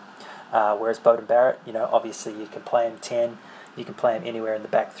five. Whereas Beauden Barrett, obviously you can play him 10, you can play him anywhere in the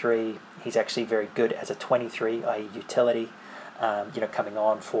back three. He's actually very good as a 23, i.e. utility, coming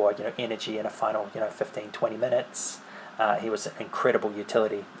on for, energy in a final, 15, 20 minutes. He was an incredible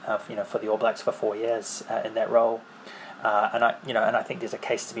utility, for the All Blacks for 4 years in that role. And I think there's a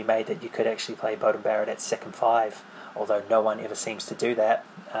case to be made that you could actually play Beauden Barrett at second five, although no one ever seems to do that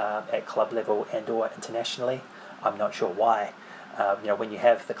at club level and or internationally. I'm not sure why. When you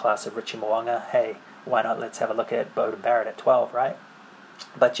have the class of Richie Mo'unga, hey, why not let's have a look at Beauden Barrett at 12, right?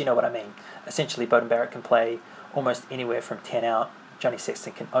 But you know what I mean. Essentially, Beauden Barrett can play almost anywhere from 10 out. Johnny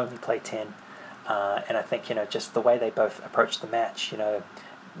Sexton can only play 10. And I think, just the way they both approach the match,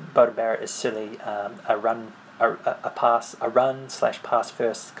 Beauden Barrett is certainly a run/pass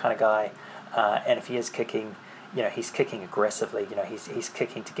first kind of guy. And if he is kicking, he's kicking aggressively. He's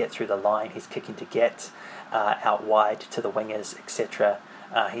kicking to get through the line. He's kicking to get out wide to the wingers, etc.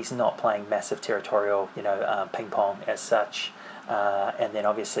 He's not playing massive territorial, ping pong as such. And then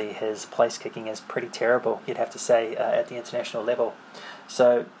obviously his place kicking is pretty terrible, you'd have to say, at the international level.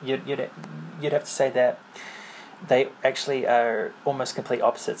 So you'd have to say that they actually are almost complete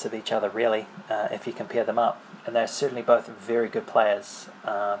opposites of each other, really, if you compare them up. And they're certainly both very good players.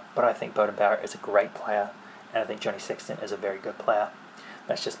 But I think Beauden Barrett is a great player, and I think Johnny Sexton is a very good player.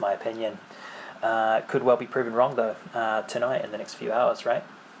 That's just my opinion. Could well be proven wrong, though, tonight in the next few hours, right?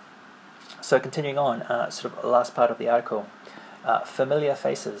 So continuing on, sort of the last part of the article, familiar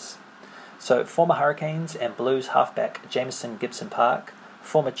faces. So former Hurricanes and Blues halfback Jamison Gibson Park,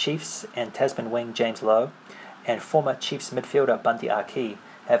 former Chiefs and Tasman wing James Lowe, and former Chiefs midfielder Bundy Aki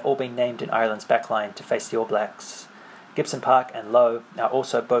have all been named in Ireland's backline to face the All Blacks. Gibson Park and Lowe are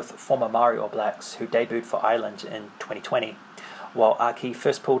also both former Maori All Blacks who debuted for Ireland in 2020, while Aki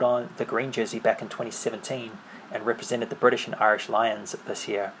first pulled on the green jersey back in 2017 and represented the British and Irish Lions this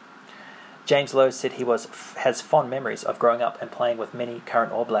year. James Lowe said he has fond memories of growing up and playing with many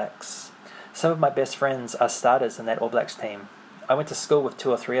current All Blacks. Some of my best friends are starters in that All Blacks team. I went to school with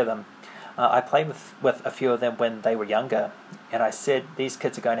 2 or 3 of them. I played with a few of them when they were younger, and I said these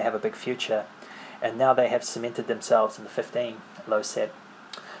kids are going to have a big future, and now they have cemented themselves in the 15, Lowe said.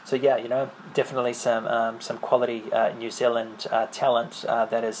 So yeah, definitely some quality New Zealand talent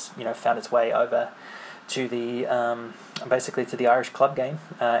that has found its way over to the basically to the Irish club game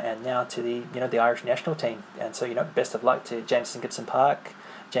and now to the Irish national team. And so best of luck to Jameson Gibson Park,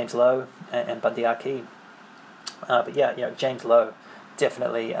 James Lowe, and Bundy Aki. But yeah, James Lowe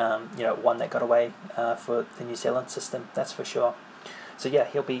definitely one that got away for the New Zealand system, that's for sure. So yeah,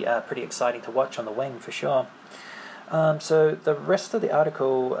 he'll be pretty exciting to watch on the wing for sure. So the rest of the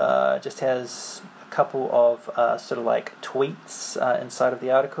article just has a couple of sort of like tweets inside of the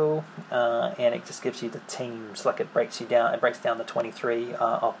article, and it just gives you the teams, like it breaks down the 23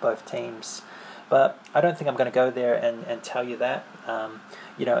 of both teams. But I don't think I'm going to go there and tell you that.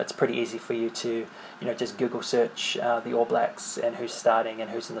 It's pretty easy for you to just Google search the All Blacks and who's starting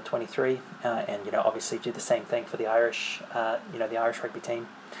and who's in the 23, and obviously do the same thing for the Irish the Irish rugby team.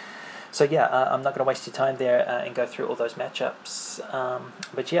 So yeah, I'm not going to waste your time there and go through all those matchups.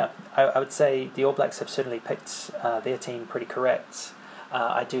 But yeah, I would say the All Blacks have certainly picked their team pretty correct.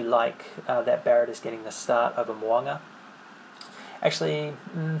 I do like that Barrett is getting the start over Mo'unga. Actually,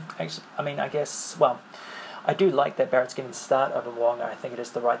 I guess, well, I do like that Barrett's getting the start over Mo'unga. I think it is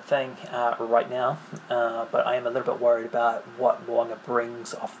the right thing right now. But I am a little bit worried about what Mo'unga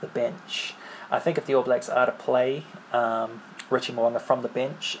brings off the bench. I think if the All Blacks are to play Richie Mo'unga from the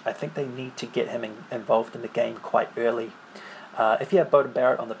bench, I think they need to get him involved in the game quite early. If you have Beauden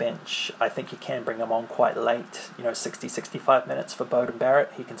Barrett on the bench, I think you can bring him on quite late. 60, 65 minutes for Beauden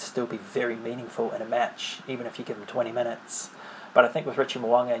Barrett. He can still be very meaningful in a match, even if you give him 20 minutes. But I think with Richie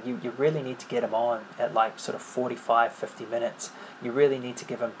Mo'unga, you really need to get him on at like sort of 45, 50 minutes. You really need to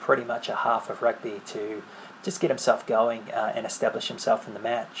give him pretty much a half of rugby to just get himself going and establish himself in the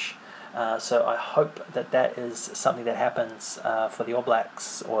match. So I hope that is something that happens for the All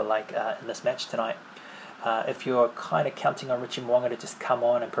Blacks, or like in this match tonight. If you're kind of counting on Richie Mo'unga to just come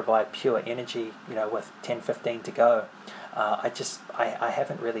on and provide pure energy, with 10, 15 to go, I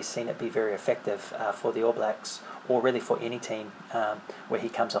haven't really seen it be very effective for the All Blacks, or really for any team where he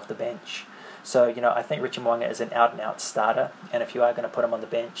comes off the bench. So, I think Richie Mo'unga is an out-and-out starter, and if you are going to put him on the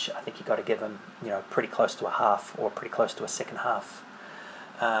bench, I think you've got to give him, pretty close to a half, or pretty close to a second half.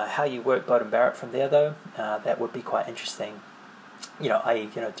 How you work Beauden Barrett from there, though, that would be quite interesting. Do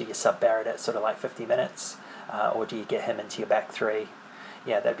you sub Barrett at sort of like 50 minutes, or do you get him into your back three?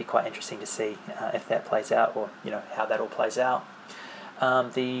 Yeah, that'd be quite interesting to see if that plays out, or how that all plays out.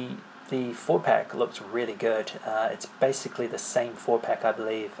 The 4-pack looks really good. It's basically the same 4-pack, I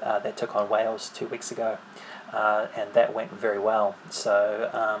believe, that took on Wales 2 weeks ago, and that went very well. So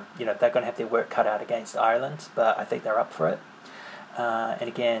they're going to have their work cut out against Ireland, but I think they're up for it. And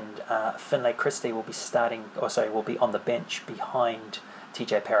again, Finlay Christie will be on the bench behind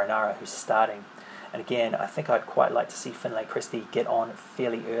TJ Perenara, who's starting. And again, I think I'd quite like to see Finlay Christie get on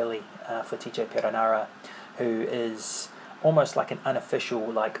fairly early for TJ Perenara, who is almost like an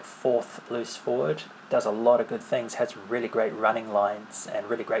unofficial, like, fourth loose forward. Does a lot of good things, has really great running lines and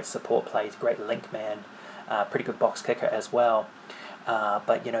really great support plays, great link man, pretty good box kicker as well.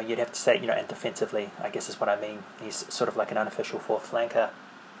 But you'd have to say, and defensively, I guess is what I mean. He's sort of like an unofficial fourth flanker.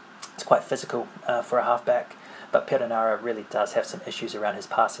 It's quite physical for a halfback, but Perenara really does have some issues around his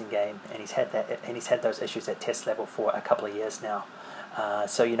passing game, and he's had those issues at test level for a couple of years now.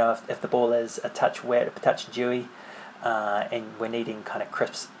 So if the ball is a touch wet, a touch dewy, and we're needing kind of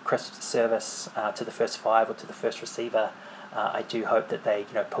crisp service to the first 5 or to the first receiver, I do hope that they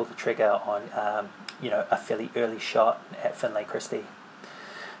pull the trigger on a fairly early shot at Finlay Christie.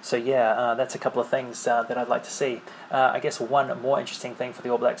 So yeah, that's a couple of things that I'd like to see. I guess one more interesting thing for the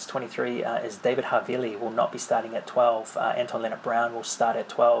All Blacks 23 is David Havili will not be starting at 12. Anton Leonard-Brown will start at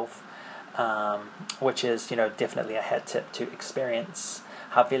 12, which is definitely a hat tip to experience.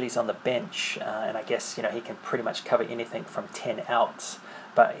 Havili's on the bench, and I guess he can pretty much cover anything from 10 out.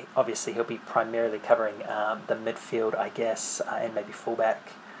 But obviously he'll be primarily covering the midfield, I guess, and maybe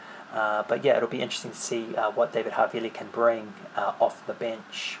fullback. But yeah, it'll be interesting to see what David Havili can bring off the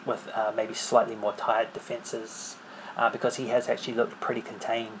bench with maybe slightly more tired defences, because he has actually looked pretty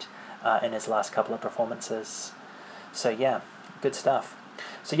contained in his last couple of performances. So yeah, good stuff.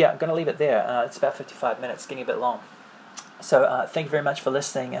 So yeah, I'm going to leave it there. It's about 55 minutes, getting a bit long. So thank you very much for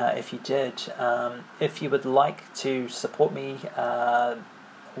listening. If you did, if you would like to support me,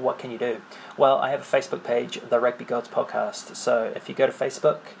 what can you do? Well, I have a Facebook page, The Rugby Gods Podcast. So if you go to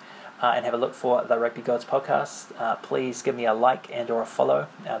Facebook, and have a look for the Rugby Gods podcast. Please give me a like and or a follow.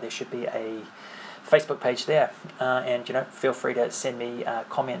 There should be a Facebook page there, and feel free to send me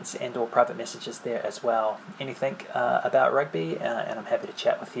comments and or private messages there as well. Anything about rugby, and I'm happy to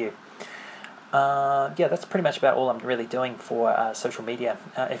chat with you. That's pretty much about all I'm really doing for social media.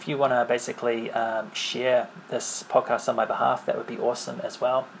 If you want to basically share this podcast on my behalf, that would be awesome as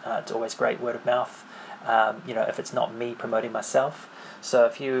well. It's always great word of mouth, if it's not me promoting myself. So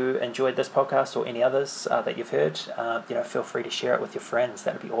if you enjoyed this podcast or any others that you've heard, feel free to share it with your friends.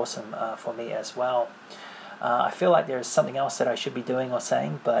 That would be awesome for me as well. I feel like there is something else that I should be doing or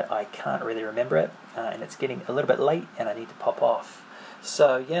saying, but I can't really remember it, and it's getting a little bit late and I need to pop off.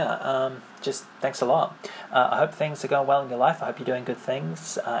 So just thanks a lot. I hope things are going well in your life. I hope you're doing good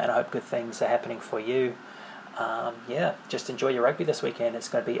things, and I hope good things are happening for you. Just enjoy your rugby this weekend. It's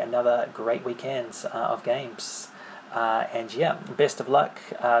going to be another great weekend of games. Best of luck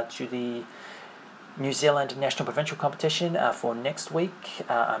to the New Zealand National Provincial Competition for next week.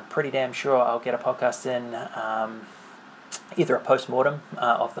 I'm pretty damn sure I'll get a podcast in, either a post-mortem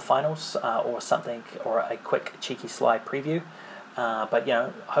of the finals or something, or a quick cheeky slide preview. But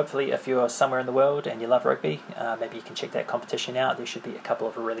hopefully if you're somewhere in the world and you love rugby, maybe you can check that competition out. There should be a couple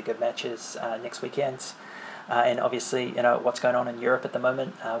of really good matches next weekend. And obviously, what's going on in Europe at the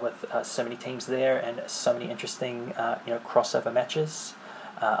moment with so many teams there and so many interesting, crossover matches.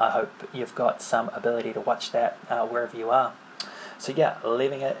 I hope you've got some ability to watch that wherever you are. So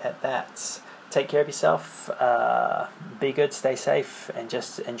leaving it at that. Take care of yourself, be good, stay safe, and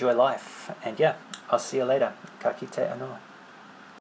just enjoy life. And I'll see you later. Ka kite anō.